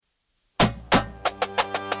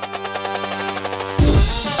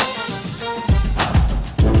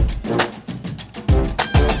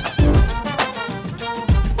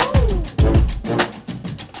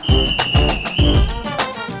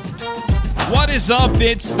What is up?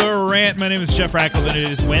 It's The Rant. My name is Jeff Ratcliffe, and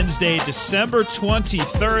it is Wednesday, December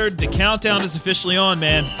 23rd. The countdown is officially on,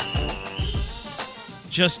 man.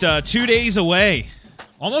 Just 2 days away,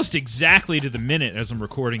 almost exactly to the minute as I'm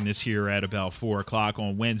recording this here at about 4 o'clock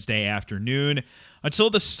on Wednesday afternoon,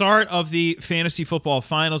 until the start of the fantasy football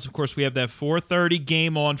finals. Of course, we have that 4:30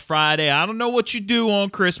 game on Friday. I don't know what you do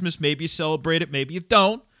on Christmas. Maybe you celebrate it, maybe you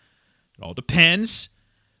don't. It all depends.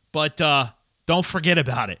 But don't forget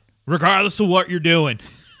about it, regardless of what you're doing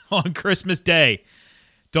on Christmas Day.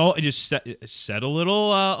 Don't just set a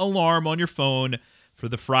little alarm on your phone for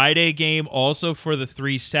the Friday game, also for the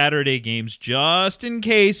 3 Saturday games, just in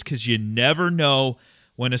case, because you never know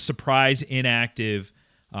when a surprise inactive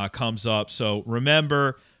comes up. So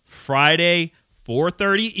remember, Friday,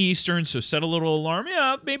 4:30 Eastern, so set a little alarm.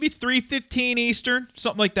 Yeah, maybe 3:15 Eastern,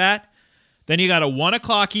 something like that. Then you got a 1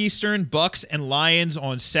 o'clock Eastern, Bucks and Lions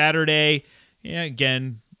on Saturday. Yeah,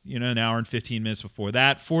 again, an hour and 15 minutes before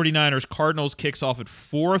that. 49ers Cardinals kicks off at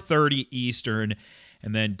 4:30 Eastern,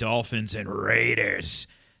 and then Dolphins and Raiders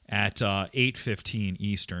at 8:15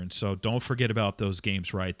 Eastern. So don't forget about those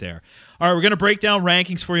games right there. All right, we're going to break down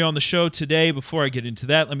rankings for you on the show today. Before I get into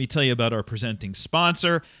that, let me tell you about our presenting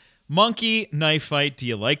sponsor, Monkey Knife Fight. Do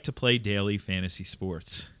you like to play daily fantasy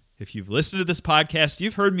sports? If you've listened to this podcast,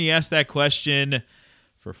 you've heard me ask that question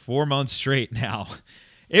for 4 months straight now.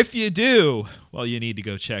 If you do, well, you need to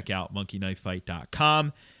go check out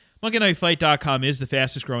monkeyknifefight.com. monkeyknifefight.com is the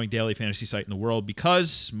fastest growing daily fantasy site in the world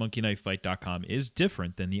because monkeyknifefight.com is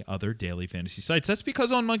different than the other daily fantasy sites. That's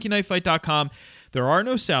because on monkeyknifefight.com, there are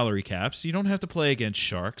no salary caps. So you don't have to play against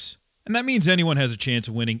sharks. And that means anyone has a chance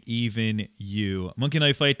of winning, even you.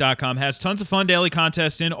 monkeyknifefight.com has tons of fun daily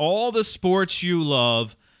contests in all the sports you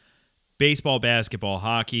love. Baseball, basketball,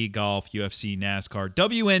 hockey, golf, UFC, NASCAR,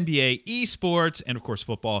 WNBA, esports, and of course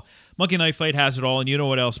football. Monkey Knife Fight has it all, and you know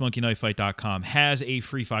what else? monkeyknifefight.com has a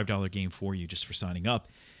free $5 game for you just for signing up.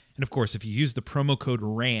 And of course, if you use the promo code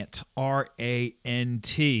RANT,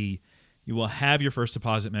 R-A-N-T, you will have your first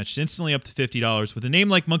deposit matched instantly up to $50. With a name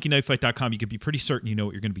like monkeyknifefight.com, you can be pretty certain you know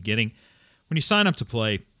what you're going to be getting when you sign up to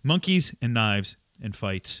play monkeys and knives and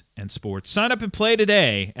fights and sports. Sign up and play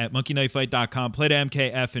today at monkeyknifefight.com. Play to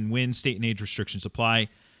MKF and win. State and age restrictions apply.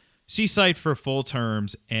 See site for full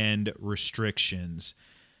terms and restrictions.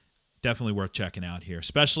 Definitely worth checking out here,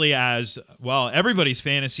 especially as, well, everybody's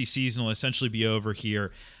fantasy season will essentially be over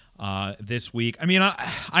here this week. I mean,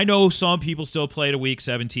 I know some people still play to week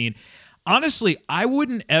 17. Honestly, I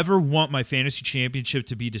wouldn't ever want my fantasy championship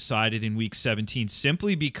to be decided in week 17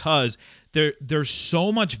 simply because there's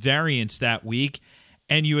so much variance that week.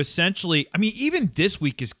 And you essentially, I mean, even this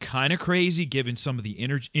week is kind of crazy given some of the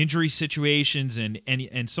injury situations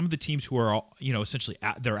and some of the teams who are, essentially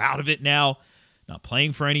they're out of it now, not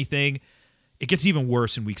playing for anything. It gets even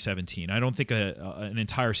worse in week 17. I don't think an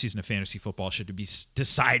entire season of fantasy football should be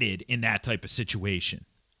decided in that type of situation.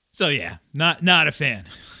 So yeah, not a fan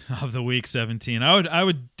of the week 17. I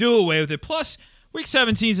would do away with it. Plus, week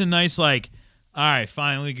 17 is a nice all right,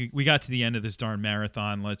 finally we got to the end of this darn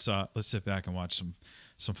marathon. Let's sit back and watch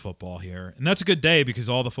some football here. And that's a good day because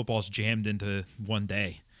all the football's jammed into one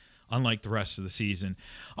day, unlike the rest of the season.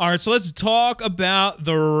 All right, so let's talk about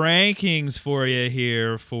the rankings for you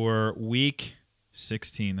here for week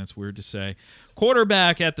 16. That's weird to say.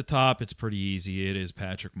 Quarterback at the top, it's pretty easy. It is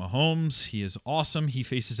Patrick Mahomes. He is awesome. He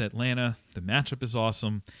faces Atlanta. The matchup is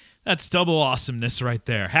awesome. That's double awesomeness right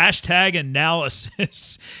there. Hashtag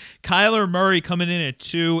analysis. Kyler Murray coming in at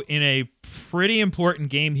 2 in a pretty important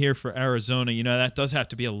game here for Arizona. That does have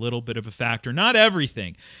to be a little bit of a factor. Not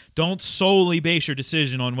everything. Don't solely base your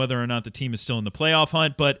decision on whether or not the team is still in the playoff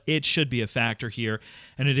hunt, but it should be a factor here,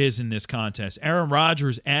 and it is in this contest. Aaron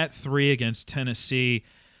Rodgers at 3 against Tennessee.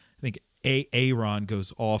 I think Aaron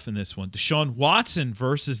goes off in this one. Deshaun Watson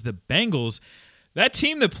versus the Bengals. That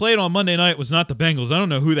team that played on Monday night was not the Bengals. I don't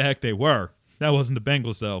know who the heck they were. That wasn't the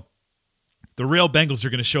Bengals, though. The real Bengals are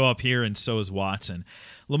going to show up here, and so is Watson.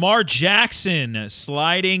 Lamar Jackson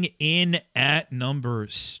sliding in at number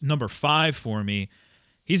 5 for me.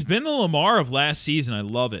 He's been the Lamar of last season. I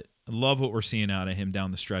love it. I love what we're seeing out of him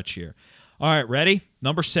down the stretch here. All right, ready?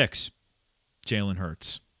 Number 6, Jalen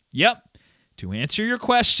Hurts. Yep. To answer your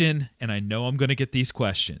question, and I know I'm going to get these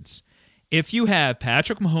questions, if you have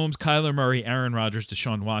Patrick Mahomes, Kyler Murray, Aaron Rodgers,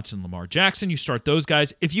 Deshaun Watson, Lamar Jackson, you start those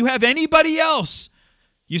guys. If you have anybody else,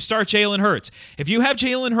 you start Jalen Hurts. If you have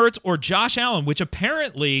Jalen Hurts or Josh Allen, which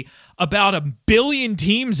apparently about 1 billion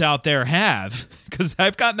teams out there have, because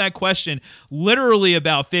I've gotten that question literally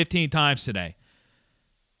about 15 times today,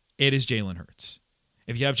 it is Jalen Hurts.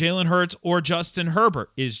 If you have Jalen Hurts or Justin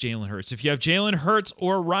Herbert, it is Jalen Hurts. If you have Jalen Hurts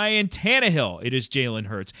or Ryan Tannehill, it is Jalen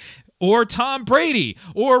Hurts. or Tom Brady,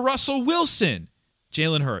 or Russell Wilson,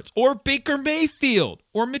 Jalen Hurts, or Baker Mayfield,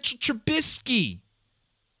 or Mitchell Trubisky,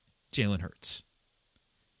 Jalen Hurts.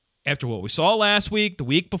 After what we saw last week, the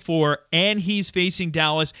week before, and he's facing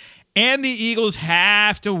Dallas, and the Eagles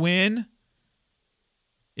have to win,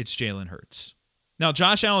 it's Jalen Hurts. Now,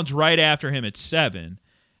 Josh Allen's right after him at 7,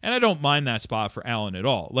 and I don't mind that spot for Allen at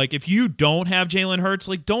all. Like, if you don't have Jalen Hurts,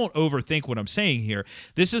 like, don't overthink what I'm saying here.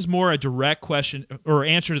 This is more a direct question or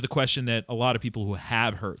answer to the question that a lot of people who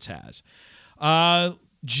have Hurts has.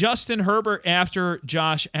 Justin Herbert after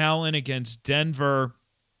Josh Allen against Denver.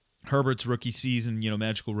 Herbert's rookie season,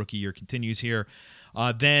 magical rookie year continues here.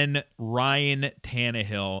 Then Ryan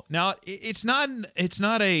Tannehill. Now, it's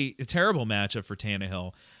not a terrible matchup for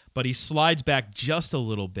Tannehill, but he slides back just a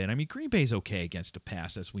little bit. I mean, Green Bay's okay against the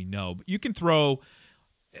pass, as we know. But you can throw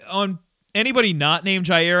on anybody not named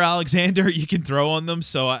Jair Alexander, you can throw on them.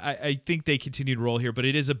 So I think they continue to roll here, but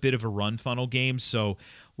it is a bit of a run funnel game. So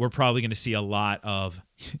we're probably going to see a lot of,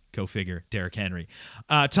 go figure, Derrick Henry.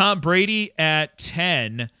 Tom Brady at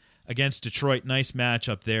 10 against Detroit. Nice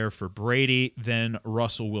matchup there for Brady. Then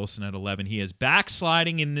Russell Wilson at 11. He is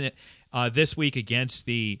backsliding in this week against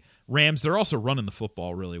the Rams. They're also running the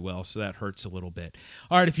football really well, so that hurts a little bit.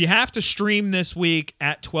 All right, if you have to stream this week,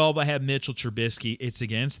 at 12, I have Mitchell Trubisky. It's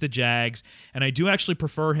against the Jags, and I do actually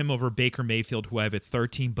prefer him over Baker Mayfield, who I have at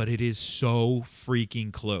 13, but it is so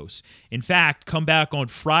freaking close. In fact, come back on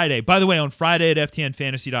Friday. By the way, on Friday at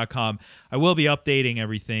ftnfantasy.com, I will be updating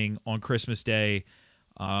everything on Christmas Day,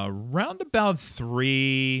 around about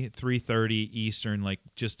 3:30 Eastern, like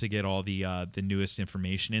just to get all the newest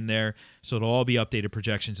information in there. So it'll all be updated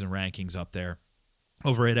projections and rankings up there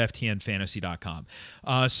over at ftnfantasy.com.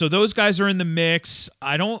 So those guys are in the mix.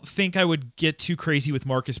 I don't think I would get too crazy with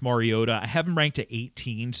Marcus Mariota. I have him ranked at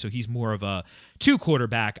 18, so he's more of a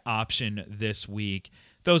 2-quarterback option this week.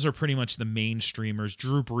 Those are pretty much the main streamers.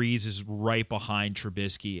 Drew Brees is right behind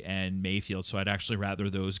Trubisky and Mayfield, so I'd actually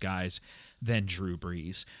rather those guys than Drew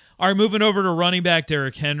Brees. All right, moving over to running back,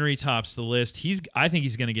 Derrick Henry tops the list. I think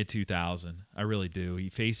he's going to get 2,000. I really do. He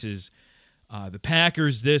faces the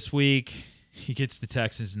Packers this week. He gets the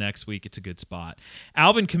Texans next week. It's a good spot.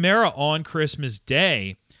 Alvin Kamara on Christmas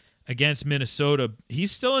Day against Minnesota.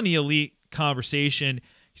 He's still in the elite conversation.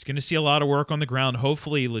 He's going to see a lot of work on the ground.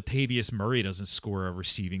 Hopefully, Latavius Murray doesn't score a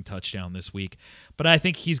receiving touchdown this week. But I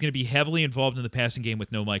think he's going to be heavily involved in the passing game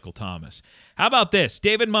with no Michael Thomas. How about this?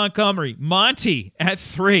 David Montgomery, Monty at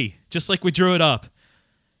 3, just like we drew it up.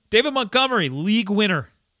 David Montgomery, league winner.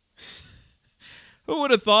 Who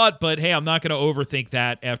would have thought? But, hey, I'm not going to overthink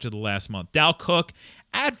that after the last month. Dal Cook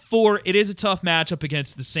at 4. It is a tough matchup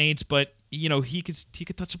against the Saints, but, he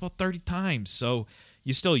could touch about 30 times. So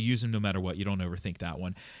you still use him no matter what. You don't overthink that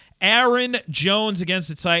one. Aaron Jones against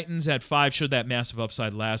the Titans at 5 showed that massive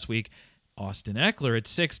upside last week. Austin Eckler at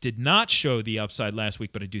 6 did not show the upside last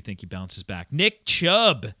week, but I do think he bounces back. Nick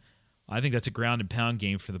Chubb. I think that's a ground and pound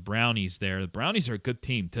game for the Brownies there. The Brownies are a good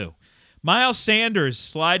team, too. Miles Sanders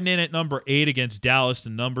sliding in at number 8 against Dallas, the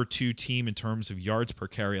number 2 team in terms of yards per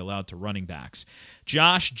carry allowed to running backs.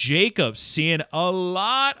 Josh Jacobs seeing a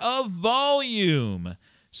lot of volume.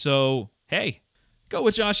 So, hey, go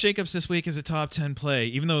with Josh Jacobs this week as a top 10 play,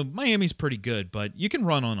 even though Miami's pretty good, but you can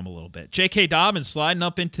run on him a little bit. J.K. Dobbins sliding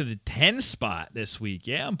up into the 10 spot this week.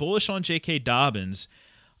 Yeah, I'm bullish on J.K. Dobbins.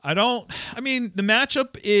 The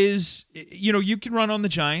matchup is, you can run on the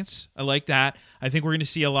Giants. I like that. I think we're going to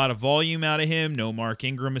see a lot of volume out of him. No Mark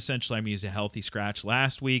Ingram, essentially. He was a healthy scratch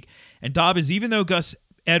last week. And Dobbins, even though Gus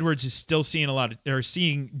Edwards is still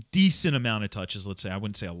seeing decent amount of touches, let's say, I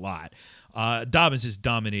wouldn't say a lot, Dobbins is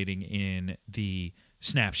dominating in the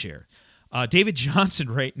snap share. David Johnson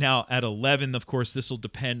right now at 11. Of course, this will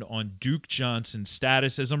depend on Duke Johnson's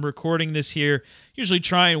status. As I'm recording this here, usually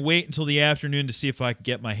try and wait until the afternoon to see if I can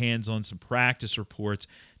get my hands on some practice reports.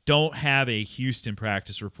 Don't have a Houston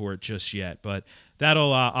practice report just yet, but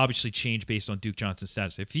that'll obviously change based on Duke Johnson's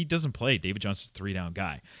status. If he doesn't play, David Johnson's a 3-down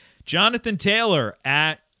guy. Jonathan Taylor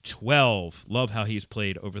at 12. Love how he's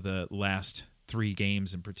played over the last 3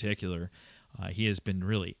 games in particular. He's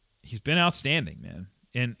been outstanding, man.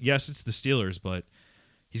 And yes, it's the Steelers, but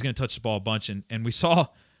he's going to touch the ball a bunch. And we saw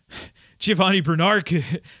Giovanni Bernard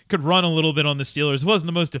could run a little bit on the Steelers. It wasn't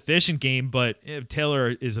the most efficient game, but Taylor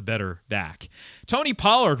is a better back. Tony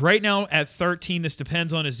Pollard right now at 13. This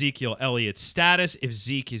depends on Ezekiel Elliott's status. If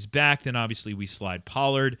Zeke is back, then obviously we slide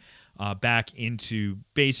Pollard back into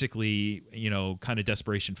basically, kind of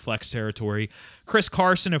desperation flex territory. Chris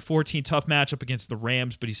Carson at 14, tough matchup against the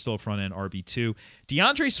Rams, but he's still front-end RB2.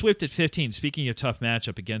 DeAndre Swift at 15, speaking of tough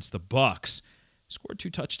matchup against the Bucs, scored 2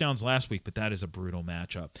 touchdowns last week, but that is a brutal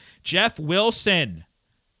matchup. Jeff Wilson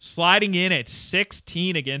sliding in at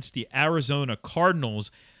 16 against the Arizona Cardinals.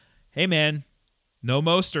 Hey, man, no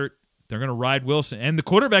Mostert. They're going to ride Wilson. And the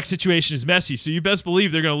quarterback situation is messy, so you best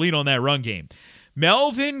believe they're going to lean on that run game.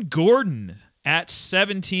 Melvin Gordon at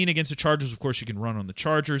 17 against the Chargers. Of course, you can run on the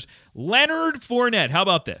Chargers. Leonard Fournette. How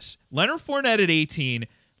about this? Leonard Fournette at 18,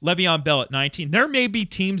 Le'Veon Bell at 19. There may be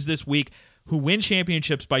teams this week who win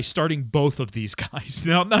championships by starting both of these guys.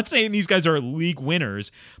 Now, I'm not saying these guys are league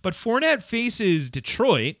winners, but Fournette faces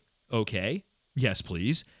Detroit. Okay. Yes,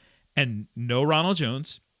 please. And no Ronald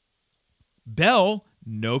Jones. Bell,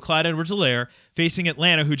 no Clyde Edwards-Helaire, facing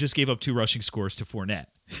Atlanta, who just gave up 2 rushing scores to Fournette.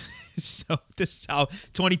 So this is how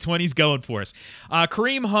 2020 is going for us.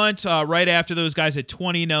 Kareem Hunt right after those guys at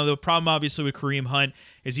 20. Now, the problem obviously with Kareem Hunt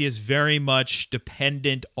is he is very much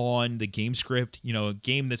dependent on the game script. You know, a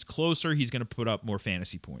game that's closer, he's going to put up more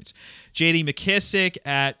fantasy points. J.D. McKissick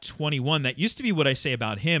at 21. That used to be what I say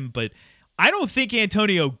about him, but I don't think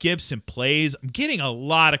Antonio Gibson plays. I'm getting a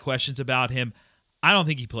lot of questions about him. I don't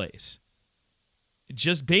think he plays.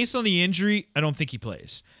 Just based on the injury, I don't think he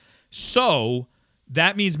plays. So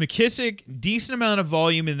that means McKissick, decent amount of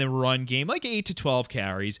volume in the run game, like 8 to 12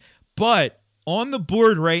 carries. But on the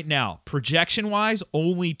board right now, projection-wise,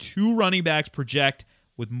 only 2 running backs project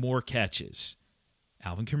with more catches.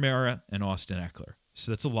 Alvin Kamara and Austin Eckler.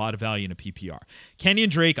 So that's a lot of value in a PPR. Kenyon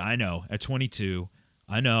Drake, I know, at 22.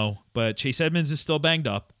 I know, but Chase Edmonds is still banged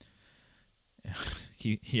up.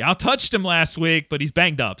 He out-touched him last week, but he's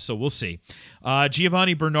banged up, so we'll see.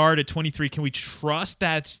 Giovanni Bernard at 23. Can we trust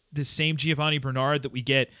that's the same Giovanni Bernard that we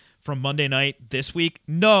get from Monday night this week?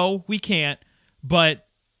 No, we can't, but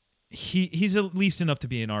he's at least enough to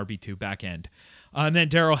be an RB2 back end. And then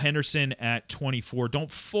Darrell Henderson at 24. Don't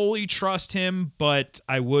fully trust him, but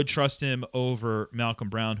I would trust him over Malcolm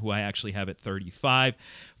Brown, who I actually have at 35.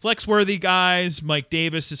 Flex-worthy guys. Mike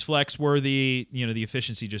Davis is flex-worthy. You know, the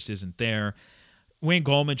efficiency just isn't there. Wayne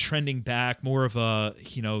Gallman trending back, more of a,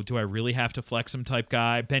 do I really have to flex him type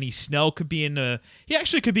guy. Benny Snell could be he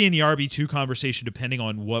actually could be in the RB2 conversation depending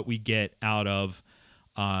on what we get out of,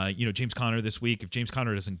 James Conner this week. If James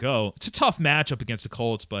Conner doesn't go, it's a tough matchup against the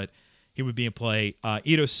Colts, but he would be in play.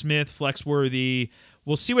 Ito Smith, flex worthy.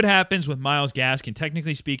 We'll see what happens with Myles Gaskin.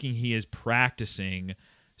 Technically speaking, he is practicing,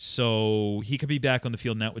 so he could be back on the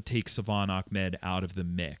field, and that would take Savon Ahmed out of the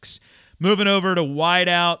mix. Moving over to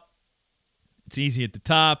wideout. It's easy at the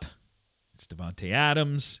top. It's Devontae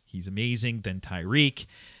Adams. He's amazing. Then Tyreek.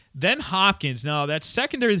 Then Hopkins. Now, that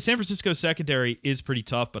secondary, the San Francisco secondary is pretty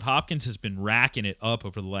tough, but Hopkins has been racking it up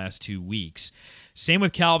over the last 2 weeks. Same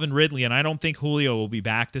with Calvin Ridley, and I don't think Julio will be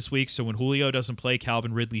back this week, so when Julio doesn't play,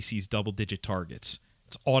 Calvin Ridley sees double-digit targets.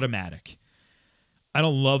 It's automatic. I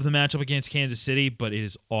don't love the matchup against Kansas City, but it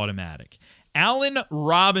is automatic. Allen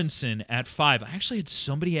Robinson at 5. I actually had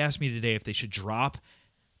somebody ask me today if they should drop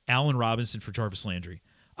Allen Robinson for Jarvis Landry.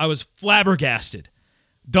 I was flabbergasted.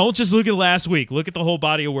 Don't just look at last week. Look at the whole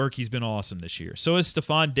body of work. He's been awesome this year. So is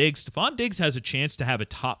Stephon Diggs. Stephon Diggs has a chance to have a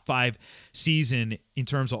top 5 season in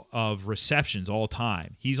terms of receptions all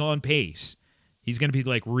time. He's on pace. He's going to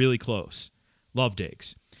be really close. Love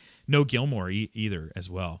Diggs. No Gilmore either as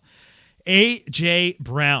well. A.J.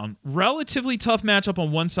 Brown, relatively tough matchup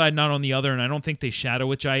on one side, not on the other, and I don't think they shadow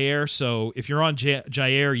with Jair. So if you're on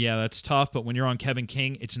Jair, yeah, that's tough, but when you're on Kevin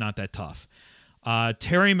King, it's not that tough.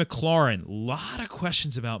 Terry McLaurin, a lot of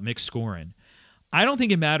questions about McScorin. I don't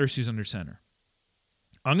think it matters who's under center.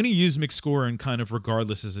 I'm going to use McScorin kind of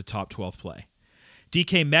regardless as a top 12 play.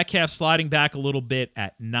 DK Metcalf sliding back a little bit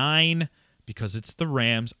at 9 because it's the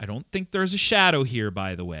Rams. I don't think there's a shadow here,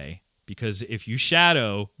 by the way. Because if you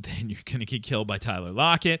shadow, then you're going to get killed by Tyler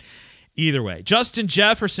Lockett. Either way. Justin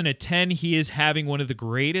Jefferson at 10. He is having one of the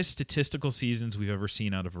greatest statistical seasons we've ever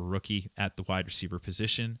seen out of a rookie at the wide receiver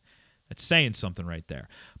position. That's saying something right there.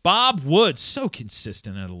 Bob Woods, so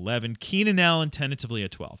consistent at 11. Keenan Allen tentatively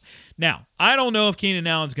at 12. Now, I don't know if Keenan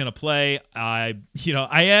Allen's going to play. I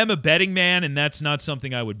am a betting man, and that's not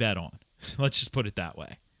something I would bet on. Let's just put it that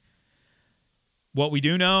way. What we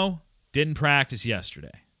do know, didn't practice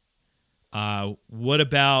yesterday. What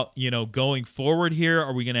about, going forward here?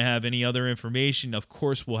 Are we going to have any other information? Of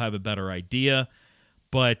course, we'll have a better idea.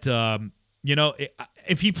 But,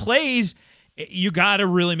 if he plays, you got to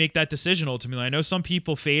really make that decision ultimately. I know some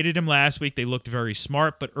people faded him last week. They looked very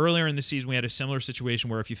smart. But earlier in the season, we had a similar situation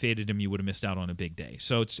where if you faded him, you would have missed out on a big day.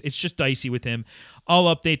 So it's just dicey with him.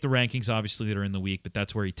 I'll update the rankings, obviously, that are in the week, but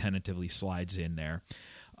that's where he tentatively slides in there.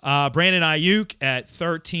 Brandon Ayuk at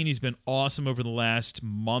 13. He's been awesome over the last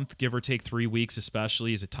month, give or take 3 weeks,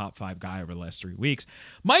 especially as a top 5 guy over the last 3 weeks.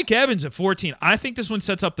 Mike Evans at 14. I think this one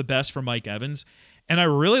sets up the best for Mike Evans, and I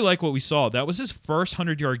really like what we saw. That was his first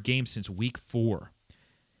 100-yard game since week 4.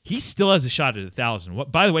 he still has a shot at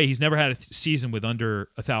 1,000. By the way, he's never had a season with under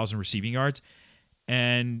 1,000 receiving yards.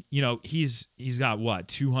 And, he's got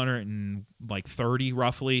 230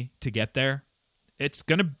 roughly to get there. It's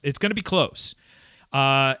gonna be close.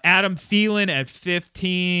 Adam Thielen at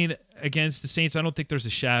 15 against the Saints. I don't think there's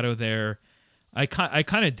a shadow there. I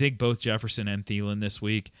kind of dig both Jefferson and Thielen this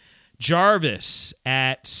week. Jarvis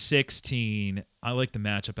at 16. I like the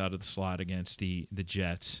matchup out of the slot against the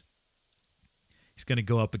Jets. He's going to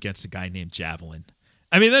go up against a guy named Javelin.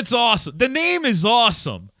 I mean, that's awesome. The name is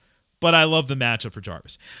awesome, but I love the matchup for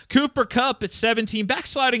Jarvis. Cooper Kupp at 17,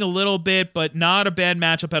 backsliding a little bit, but not a bad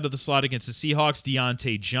matchup out of the slot against the Seahawks.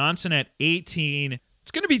 Deontay Johnson at 18.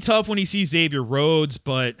 It's going to be tough when he sees Xavier Rhodes,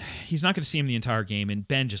 but he's not going to see him the entire game, and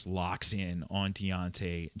Ben just locks in on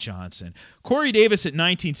Deontay Johnson. Corey Davis at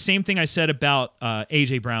 19, same thing I said about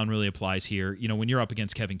A.J. Brown really applies here. When you're up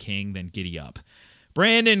against Kevin King, then giddy up.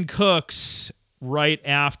 Brandon Cooks right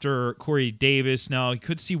after Corey Davis. Now, you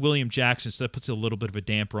could see William Jackson, so that puts a little bit of a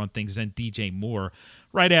damper on things. Then DJ Moore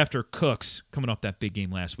right after Cooks, coming off that big game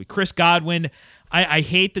last week. Chris Godwin, I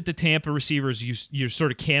hate that the Tampa receivers, you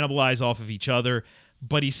sort of cannibalize off of each other,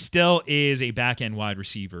 but he still is a back-end wide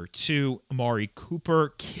receiver. 2, Amari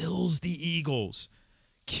Cooper kills the Eagles.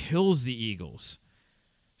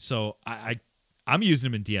 So I'm using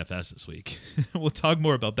him in DFS this week. We'll talk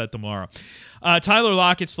more about that tomorrow. Tyler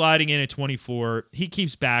Lockett sliding in at 24. He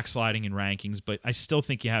keeps backsliding in rankings, but I still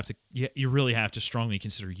think you really have to strongly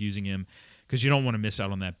consider using him because you don't want to miss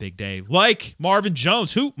out on that big day. Like Marvin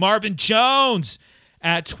Jones. Marvin Jones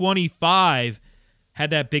at 25.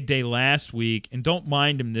 Had that big day last week, and don't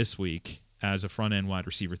mind him this week as a front-end wide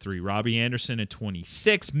receiver 3. Robbie Anderson at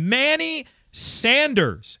 26. Manny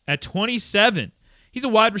Sanders at 27. He's a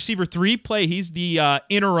wide receiver 3 play. He's the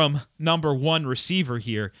interim number 1 receiver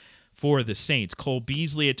here for the Saints. Cole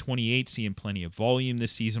Beasley at 28, seeing plenty of volume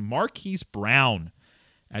this season. Marquise Brown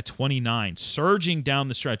at 29, surging down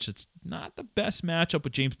the stretch. It's not the best matchup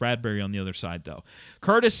with James Bradbury on the other side, though.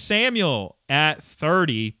 Curtis Samuel at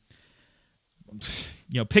 30.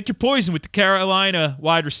 Pick your poison with the Carolina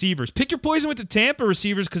wide receivers. Pick your poison with the Tampa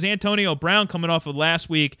receivers because Antonio Brown coming off of last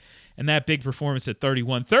week and that big performance at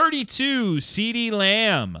 31. 32, CeeDee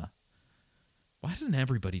Lamb. Why doesn't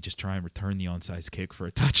everybody just try and return the onside kick for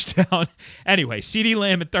a touchdown? Anyway, CeeDee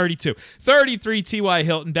Lamb at 32. 33, T.Y.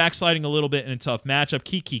 Hilton, backsliding a little bit in a tough matchup.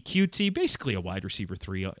 Kiki QT, basically a wide receiver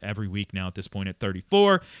 3 every week now at this point at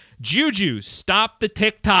 34. Juju, stop the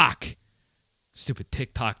TikTok. Stupid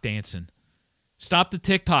TikTok dancing. Stop the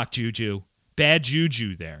TikTok, Juju. Bad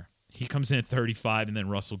juju there. He comes in at 35, and then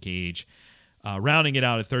Russell Gage rounding it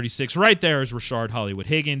out at 36. Right there is Rashard Hollywood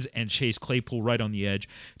Higgins and Chase Claypool right on the edge.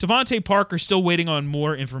 Devontae Parker still waiting on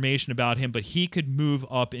more information about him, but he could move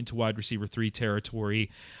up into wide receiver 3 territory.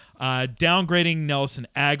 Downgrading Nelson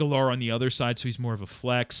Aguilar on the other side, so he's more of a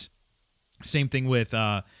flex. Same thing with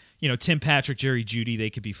Tim Patrick, Jerry Jeudy. They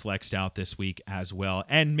could be flexed out this week as well,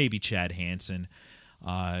 and maybe Chad Hansen.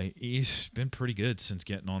 He's been pretty good since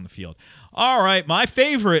getting on the field. All right, my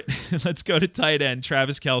favorite. Let's go to tight end.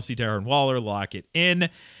 Travis Kelce, Darren Waller, lock it in.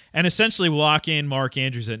 And essentially lock in Mark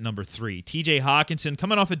Andrews at number 3. TJ Hawkinson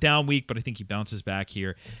coming off a down week, but I think he bounces back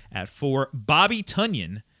here at 4. Bobby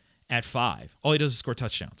Tunyon at 5. All he does is score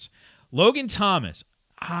touchdowns. Logan Thomas.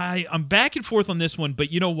 I'm back and forth on this one,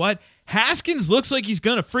 but you know what? Haskins looks like he's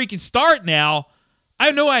going to freaking start now. I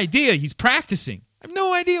have no idea. He's practicing. I have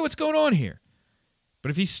no idea what's going on here. But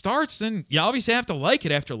if he starts, then you obviously have to like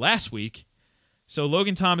it after last week. So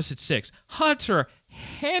Logan Thomas at 6. Hunter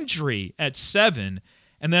Henry at 7.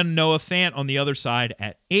 And then Noah Fant on the other side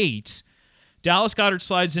at 8. Dallas Goedert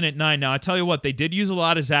slides in at 9. Now, I tell you what, they did use a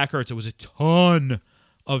lot of Zach Ertz. It was a ton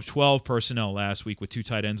of 12 personnel last week with 2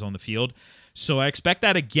 tight ends on the field. So I expect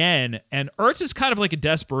that again. And Ertz is kind of like a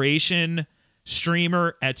desperation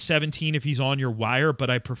streamer at 17 if he's on your wire,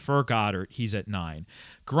 but I prefer Goddard. He's at 9.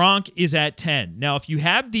 Gronk is at 10. Now, if you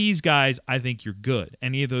have these guys, I think you're good.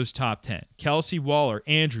 Any of those top 10. Kelce, Waller,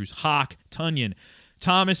 Andrews, Hawk, Tunyon,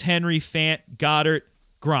 Thomas, Henry, Fant, Goddard,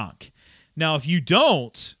 Gronk. Now, if you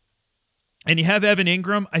don't, and you have Evan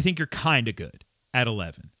Ingram, I think you're kind of good at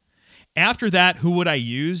 11. After that, who would I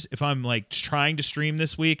use if I'm trying to stream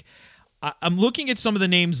this week? I'm looking at some of the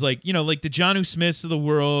names like the Jonnu Smiths of the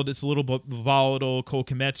world. It's a little bit volatile. Cole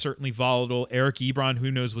Kmet's certainly volatile. Eric Ebron,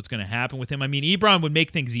 who knows what's going to happen with him. I mean, Ebron would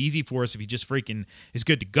make things easy for us if he just freaking is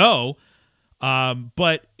good to go.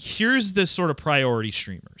 But here's the sort of priority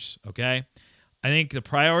streamers, okay? I think the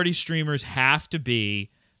priority streamers have to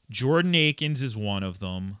be Jordan Akins is one of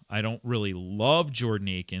them. I don't really love Jordan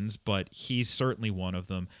Akins, but he's certainly one of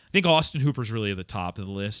them. I think Austin Hooper's really at the top of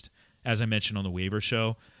the list, as I mentioned on the waiver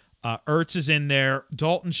show. Ertz is in there.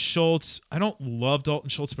 Dalton Schultz. I don't love Dalton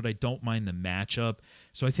Schultz, but I don't mind the matchup.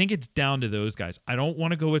 So I think it's down to those guys. I don't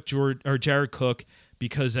want to go with Jared Cook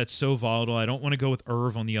because that's so volatile. I don't want to go with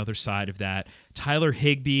Irv on the other side of that. Tyler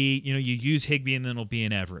Higbee, you use Higbee and then it'll be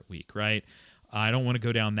an Everett week, right? I don't want to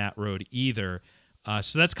go down that road either.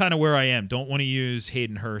 So that's kind of where I am. Don't want to use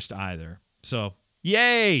Hayden Hurst either. So,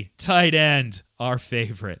 yay, tight end, our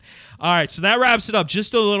favorite. All right, so that wraps it up.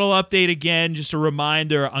 Just a little update again, just a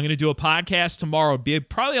reminder. I'm going to do a podcast tomorrow. It'll be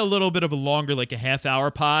probably a little bit of a longer, like a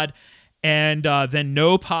half-hour pod, and then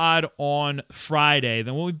no pod on Friday.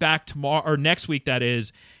 Then we'll be back tomorrow, or next week, that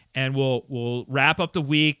is, and we'll wrap up the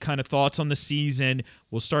week, kind of thoughts on the season.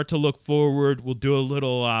 We'll start to look forward. We'll do a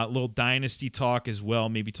little dynasty talk as well,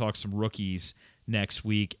 maybe talk some rookies next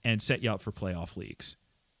week, and set you up for playoff leagues.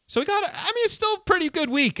 So it's still a pretty good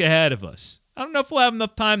week ahead of us. I don't know if we'll have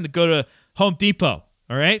enough time to go to Home Depot,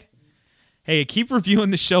 all right? Hey, keep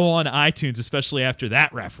reviewing the show on iTunes, especially after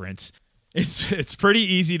that reference. It's pretty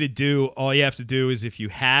easy to do. All you have to do is if you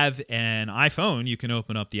have an iPhone, you can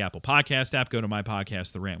open up the Apple Podcast app, go to my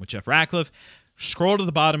podcast, The Rant with Jeff Ratcliffe, scroll to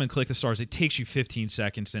the bottom and click the stars. It takes you 15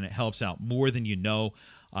 seconds, and it helps out more than you know.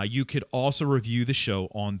 You could also review the show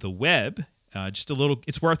on the web. Just a little,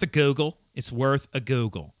 it's worth a Google. It's worth a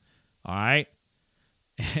Google. All right?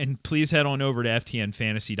 And please head on over to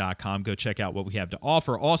ftnfantasy.com. Go check out what we have to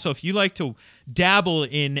offer. Also, if you like to dabble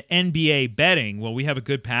in NBA betting, well, we have a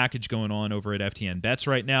good package going on over at FTN Bets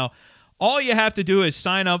right now. All you have to do is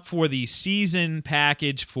sign up for the season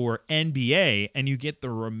package for NBA, and you get the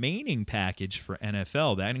remaining package for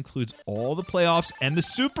NFL. That includes all the playoffs and the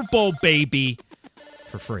Super Bowl, baby,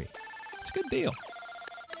 for free. It's a good deal.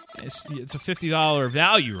 It's a $50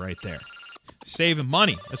 value right there. Saving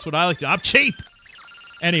money. That's what I like to do. I'm cheap.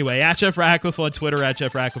 Anyway, at Jeff Ratcliffe on Twitter, at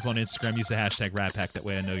Jeff Ratcliffe on Instagram. Use the hashtag RatPack. That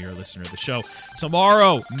way I know you're a listener of the show.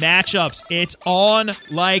 Tomorrow, matchups. It's on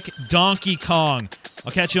like Donkey Kong.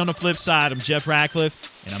 I'll catch you on the flip side. I'm Jeff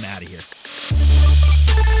Ratcliffe, and I'm out of here.